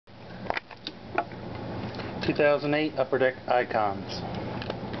2008 Upper Deck Icons.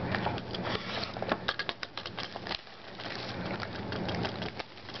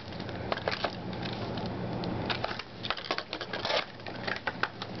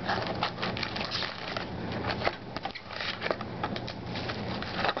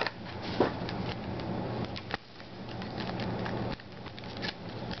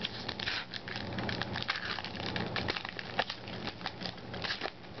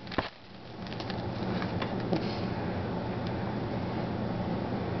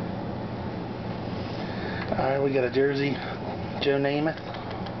 Alright, we got a jersey, Joe Namath,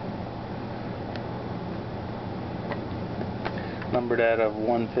 numbered out of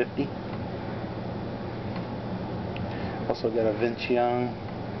 150. Also got a Vince Young,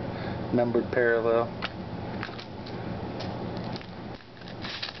 numbered parallel.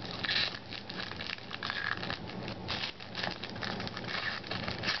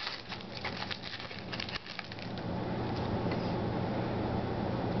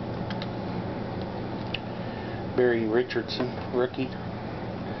 Barry Richardson, rookie.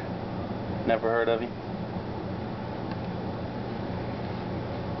 Never heard of him.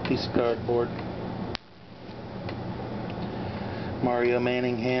 Piece of cardboard. Mario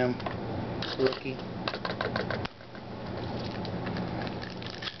Manningham, rookie.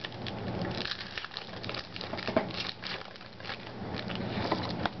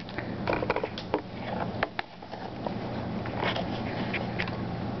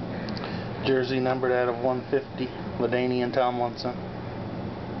 Jersey numbered out of 150, LaDainian Tomlinson.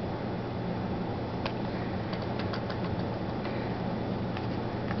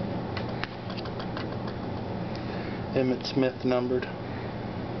 Emmitt Smith numbered.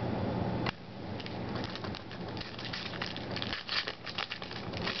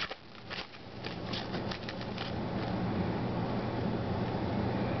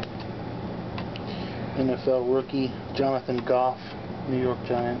 NFL rookie Jonathan Goff, New York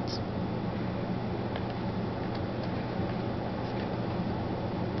Giants.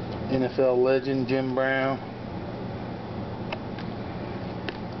 NFL legend Jim Brown.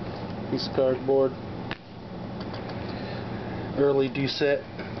 Piece of cardboard. Early Doucette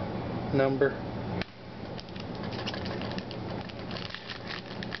number.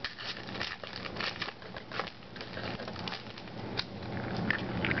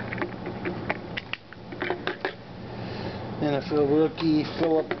 NFL rookie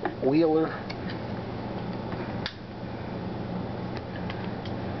Philip Wheeler.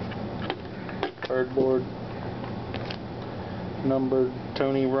 Cardboard. Numbered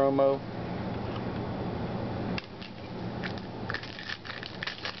Tony Romo.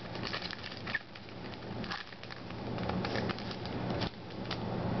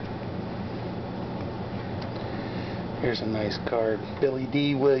 Here's a nice card. Billy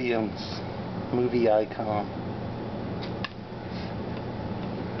D. Williams, movie icon.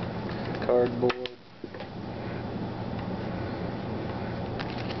 Cardboard.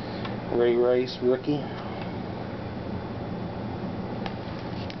 Ray Rice, rookie.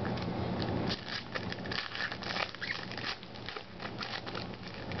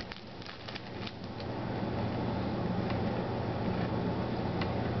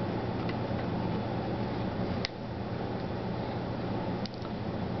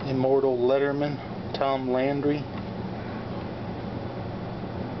 Immortal Letterman, Tom Landry.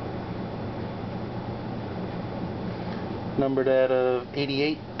 Numbered out of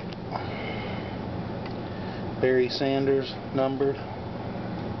 88. Barry Sanders, numbered.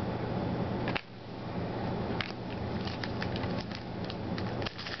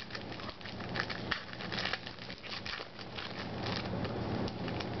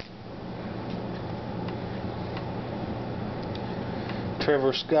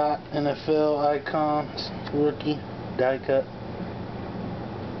 Trevor Scott, NFL icons, rookie, die cut.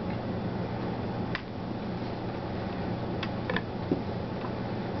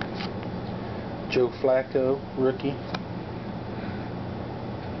 Joe Flacco, rookie.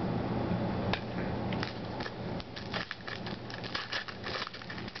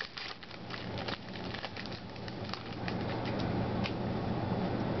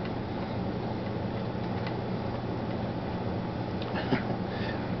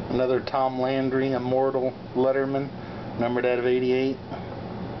 Another Tom Landry, Immortal Letterman, numbered out of 88.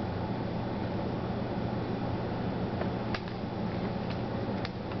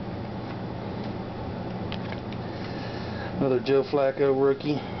 Another Joe Flacco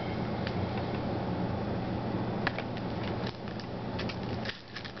rookie.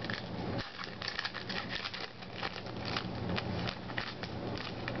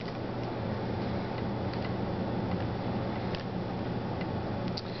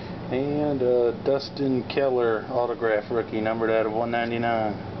 And Dustin Keller autograph rookie, numbered out of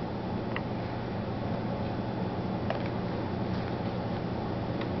 199.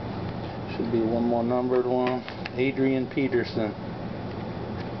 Should be one more numbered one. Adrian Peterson,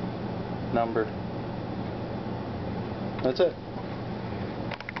 numbered. That's it.